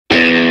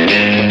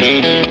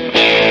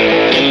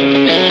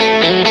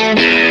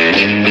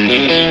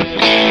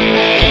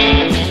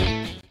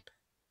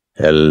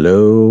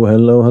Hello,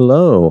 hello,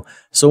 hello.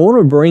 So I want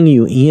to bring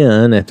you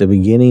in at the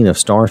beginning of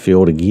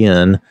Starfield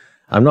again.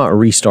 I'm not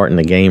restarting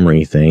the game or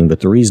anything,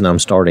 but the reason I'm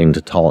starting to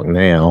talk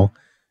now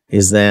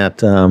is that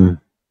due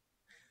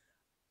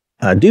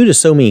to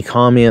so many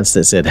comments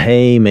that said,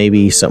 hey,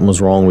 maybe something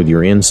was wrong with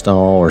your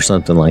install or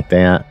something like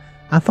that,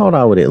 I thought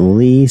I would at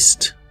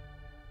least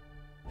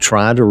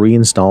try to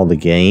reinstall the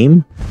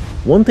game.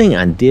 One thing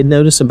I did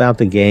notice about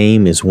the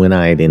game is when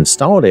I had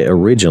installed it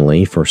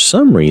originally, for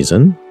some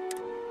reason,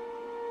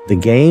 the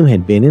game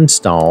had been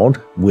installed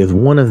with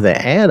one of the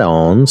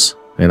add-ons,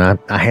 and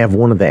I have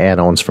one of the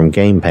add-ons from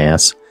Game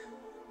Pass.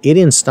 It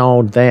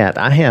installed that.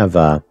 I have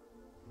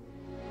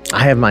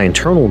my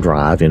internal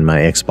drive in my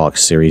Xbox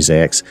Series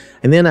X,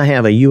 and then I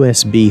have a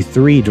USB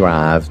 3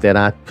 drive that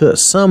I put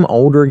some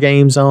older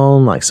games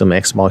on, like some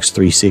Xbox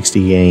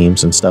 360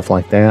 games and stuff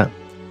like that,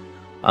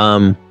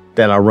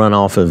 that I run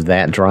off of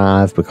that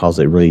drive because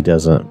it really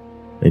doesn't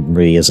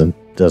really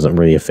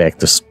affect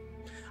the.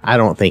 I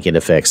don't think it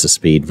affects the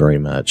speed very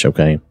much.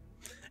 Okay.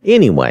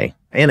 Anyway,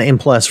 and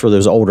plus for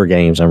those older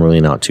games, I'm really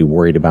not too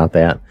worried about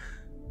that.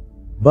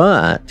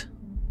 But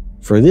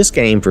for this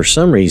game, for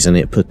some reason,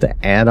 it put the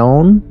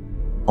add-on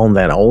on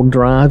that old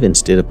drive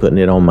instead of putting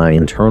it on my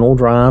internal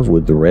drive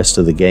with the rest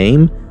of the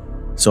game.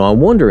 So I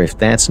wonder if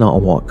that's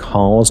not what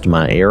caused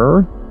my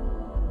error.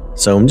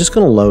 So I'm just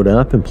going to load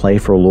up and play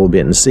for a little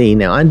bit and see.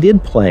 Now, I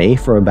did play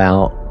for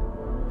about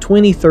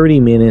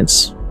 20-30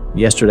 minutes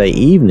yesterday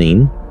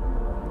evening,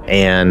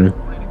 and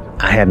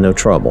I had no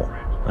trouble.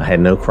 I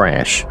had no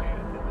crash.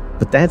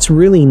 But that's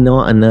really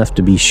not enough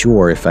to be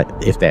sure if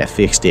that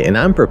fixed it. And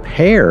I'm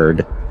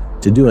prepared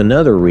to do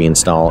another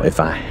reinstall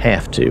if I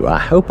have to. I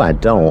hope I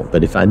don't,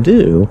 but if I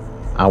do,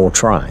 I will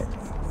try it.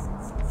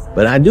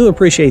 But I do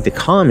appreciate the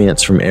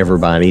comments from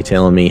everybody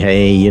telling me,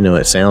 hey, you know,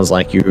 it sounds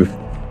like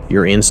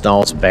your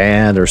install's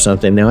bad or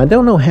something. Now, I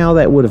don't know how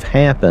that would have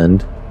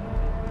happened.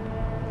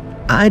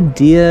 I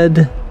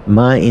did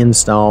my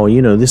install,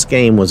 you know, this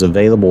game was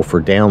available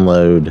for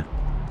download,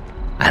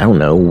 I don't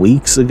know,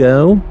 weeks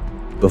ago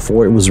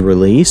before it was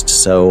released.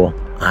 So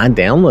I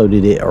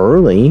downloaded it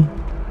early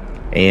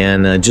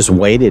and just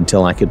waited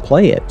till I could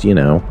play it, you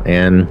know.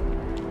 And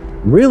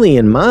really,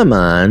 in my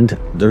mind,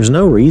 there's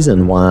no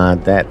reason why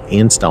that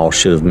install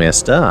should have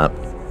messed up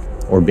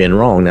or been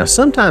wrong. Now,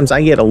 sometimes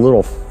I get a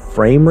little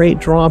frame rate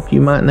drop, you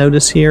might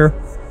notice here.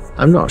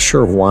 I'm not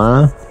sure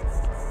why.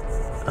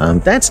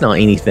 That's not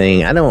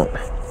anything. I don't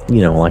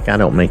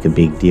make a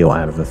big deal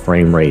out of a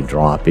frame rate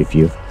drop. If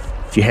you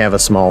have a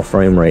small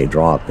frame rate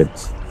drop,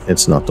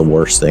 it's not the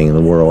worst thing in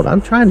the world.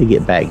 I'm trying to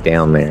get back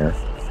down there.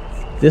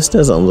 This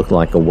doesn't look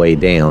like a way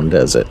down,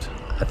 does it?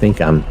 I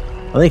think I'm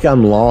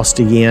lost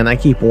again. I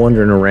keep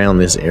wandering around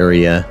this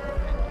area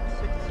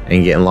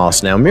and getting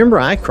lost. Now, remember,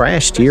 I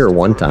crashed here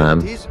one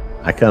time.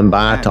 I come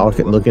by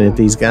looking at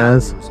these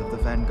guys.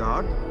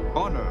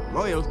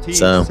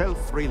 So,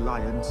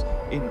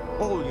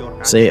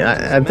 see,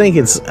 I think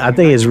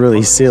it's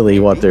really silly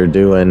what they're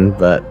doing,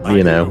 but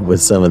you know,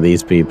 with some of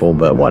these people,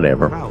 but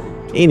whatever.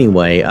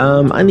 Anyway,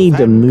 I need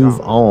to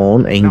move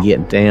on and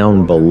get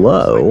down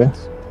below.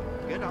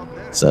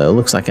 So it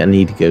looks like I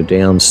need to go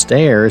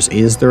downstairs.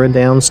 Is there a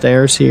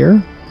downstairs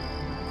here?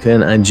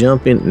 Can I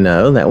jump in?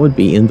 No, that would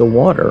be in the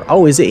water.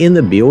 Oh, is it in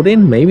the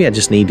building? Maybe I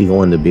just need to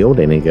go in the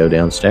building and go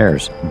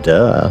downstairs.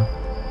 Duh.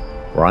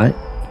 Right?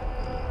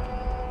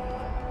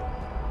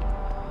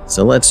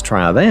 So let's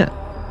try that.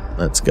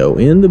 Let's go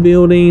in the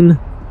building.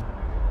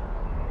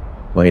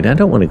 Wait, I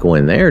don't want to go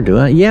in there, do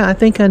I? Yeah, I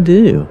think I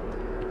do.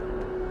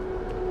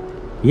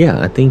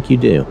 Yeah, I think you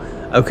do.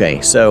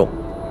 Okay, so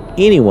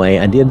anyway,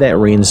 I did that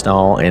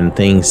reinstall and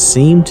things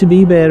seem to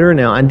be better.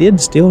 Now, I did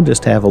still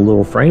just have a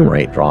little frame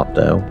rate drop,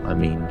 though. I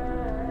mean,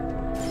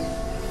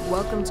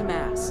 welcome to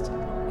Mast.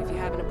 If you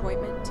have an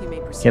appointment, you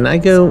may proceed. Can I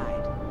go?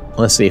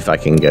 Let's see if I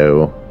can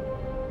go.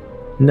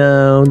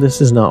 No,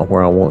 this is not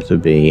where I want to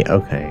be.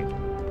 Okay.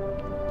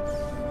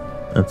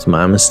 That's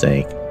my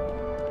mistake.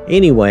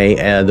 Anyway,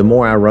 the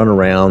more I run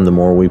around, the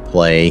more we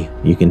play.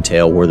 You can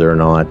tell whether or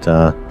not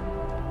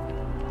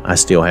I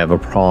still have a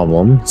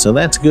problem. So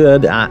that's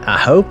good. I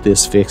hope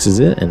this fixes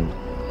it. And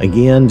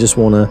again, just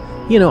want to,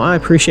 you know, I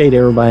appreciate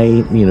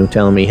everybody, you know,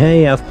 telling me,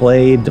 hey, I've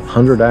played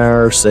 100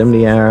 hours,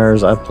 70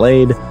 hours. I've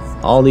played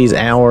all these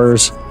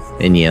hours.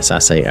 And yes, I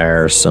say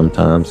hours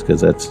sometimes because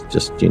that's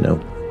just, you know,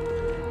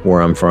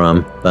 where I'm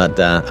from. But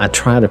I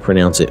try to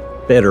pronounce it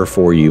better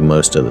for you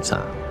most of the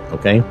time.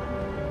 Okay?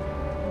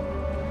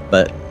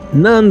 But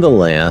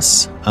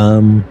nonetheless,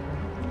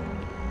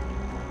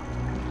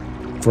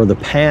 for the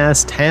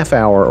past half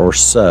hour or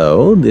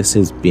so, this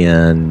has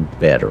been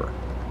better.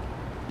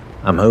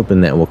 I'm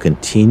hoping that will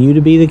continue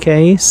to be the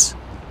case.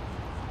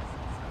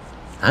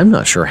 I'm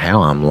not sure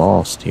how I'm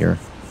lost here,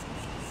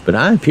 but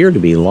I appear to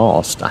be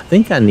lost. I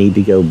think I need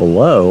to go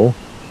below,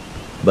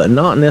 but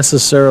not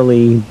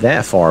necessarily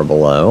that far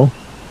below.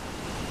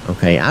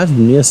 Okay, I've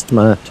missed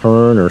my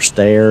turn or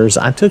stairs.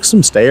 I took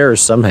some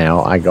stairs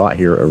somehow. I got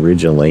here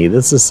originally.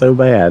 This is so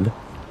bad.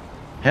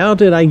 How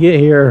did I get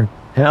here?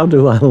 How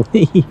do I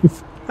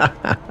leave?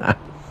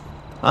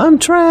 I'm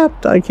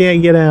trapped. I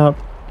can't get out.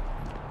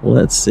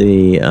 Let's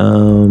see.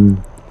 I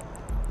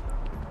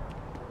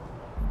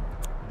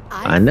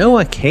know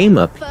I came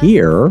up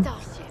here.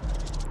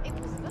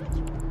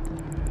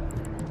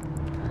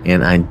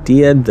 And I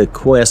did the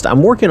quest.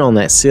 I'm working on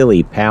that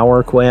silly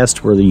power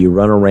quest where you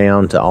run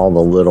around to all the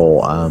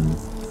little,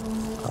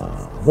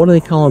 what do they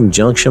call them?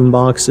 Junction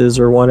boxes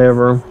or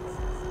whatever.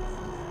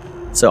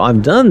 So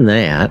I've done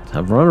that.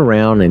 I've run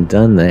around and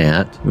done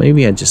that.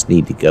 Maybe I just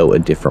need to go a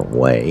different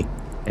way.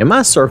 Am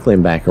I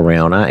circling back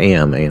around? I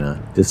am, ain't I?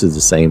 This is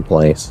the same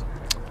place.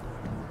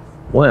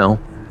 Well,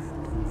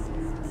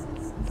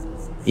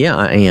 yeah,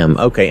 I am.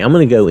 Okay, I'm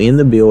going to go in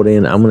the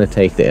building. I'm going to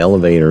take the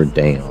elevator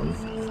down.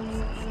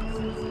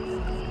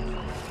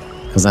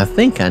 Because I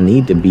think I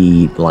need to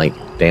be, like,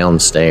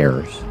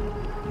 downstairs.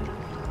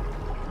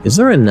 Is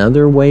there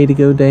another way to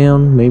go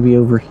down? Maybe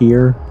over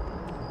here?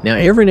 Now,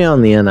 every now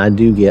and then, I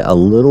do get a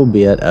little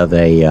bit of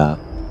a...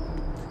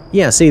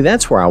 yeah, see,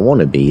 that's where I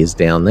want to be, is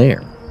down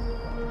there.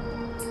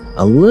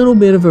 A little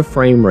bit of a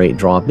frame rate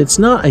drop. It's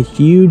not a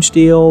huge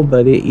deal,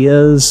 but it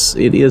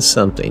is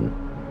something.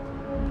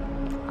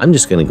 I'm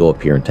just going to go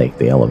up here and take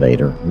the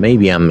elevator.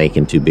 Maybe I'm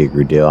making too big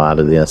a deal out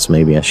of this.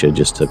 Maybe I should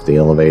just took the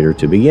elevator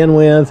to begin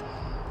with.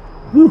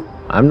 Whew,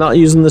 I'm not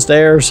using the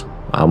stairs.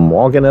 I'm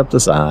walking up the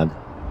side.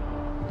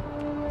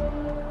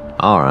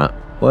 Alright,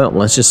 well,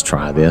 let's just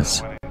try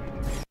this.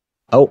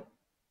 Oh.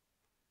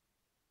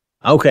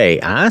 Okay,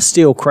 I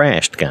still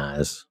crashed,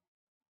 guys.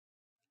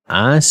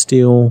 I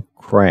still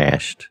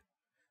crashed.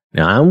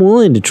 Now, I'm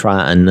willing to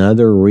try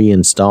another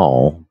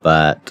reinstall,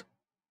 but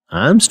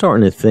I'm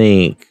starting to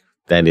think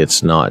that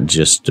it's not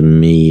just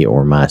me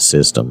or my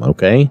system,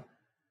 okay?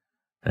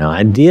 Now,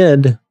 I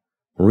did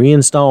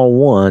reinstall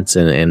once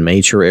and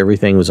made sure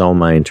everything was on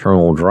my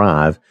internal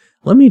drive.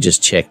 Let me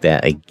just check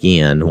that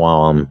again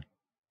while I'm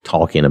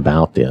talking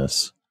about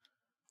this.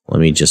 I'm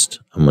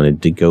going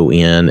to go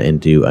in and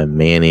do a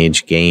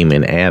manage game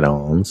and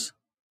add-ons.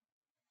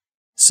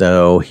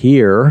 So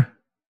here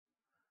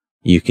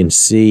you can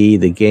see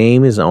the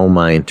game is on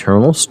my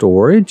internal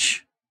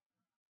storage.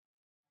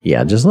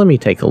 Yeah, just let me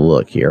take a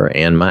look here.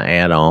 And my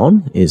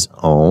add-on is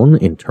on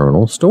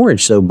internal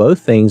storage. So both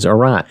things are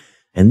right.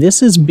 And this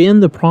has been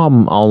the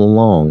problem all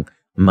along.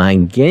 My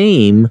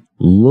game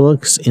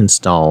looks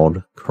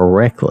installed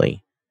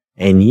correctly.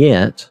 And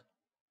yet,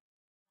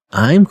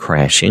 I'm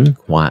crashing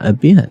quite a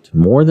bit,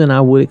 more than I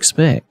would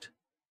expect.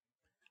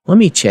 Let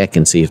me check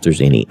and see if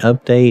there's any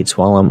updates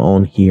while I'm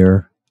on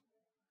here.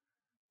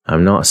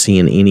 I'm not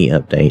seeing any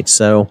updates.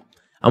 So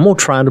I'm going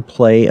to try to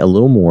play a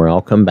little more.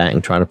 I'll come back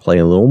and try to play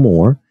a little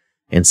more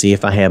and see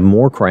if I have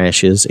more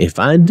crashes. If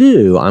I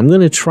do, I'm going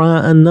to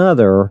try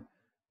another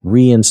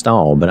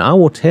reinstall, but I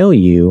will tell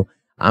you,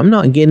 I'm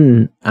not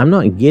getting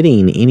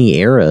any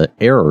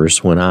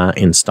errors when I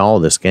install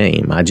this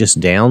game. I just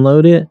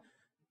download it.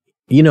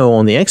 You know,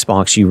 on the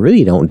Xbox, you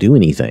really don't do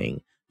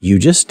anything. You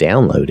just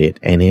download it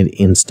and it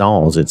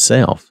installs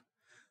itself.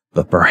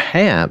 But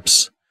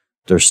perhaps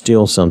there's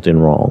still something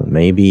wrong.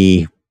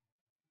 Maybe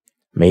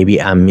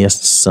I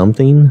missed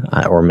something,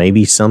 or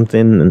maybe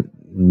something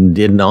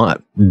did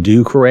not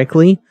do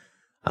correctly.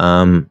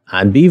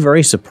 I'd be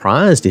very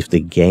surprised if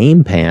the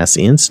Game Pass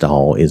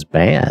install is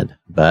bad,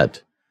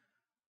 but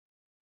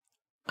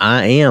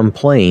I am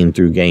playing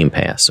through Game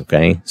Pass,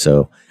 okay?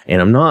 So, and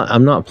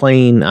I'm not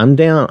playing, I'm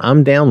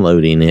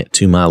downloading it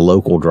to my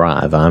local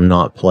drive. I'm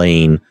not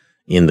playing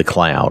in the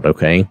cloud,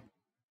 okay?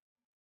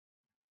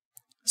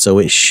 So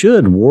it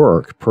should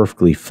work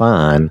perfectly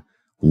fine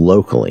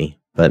locally,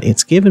 but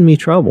it's giving me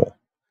trouble.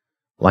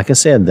 Like I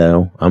said,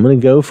 though, I'm going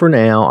to go for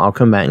now. I'll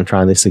come back and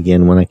try this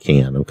again when I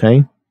can,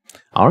 okay?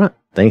 All right.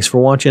 Thanks for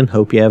watching.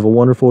 Hope you have a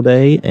wonderful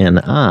day, and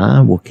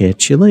I will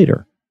catch you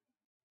later.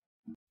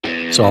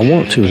 So I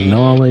want to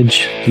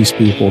acknowledge these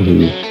people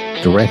who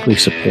directly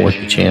support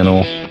the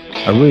channel.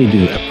 I really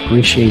do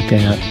appreciate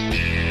that.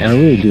 And I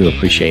really do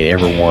appreciate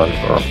everyone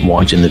for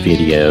watching the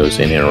videos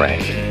and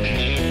interacting.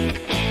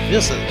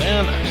 This has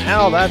been an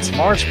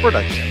OwwThatSmarts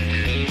production.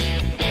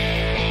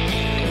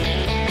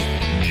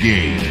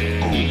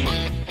 Game over.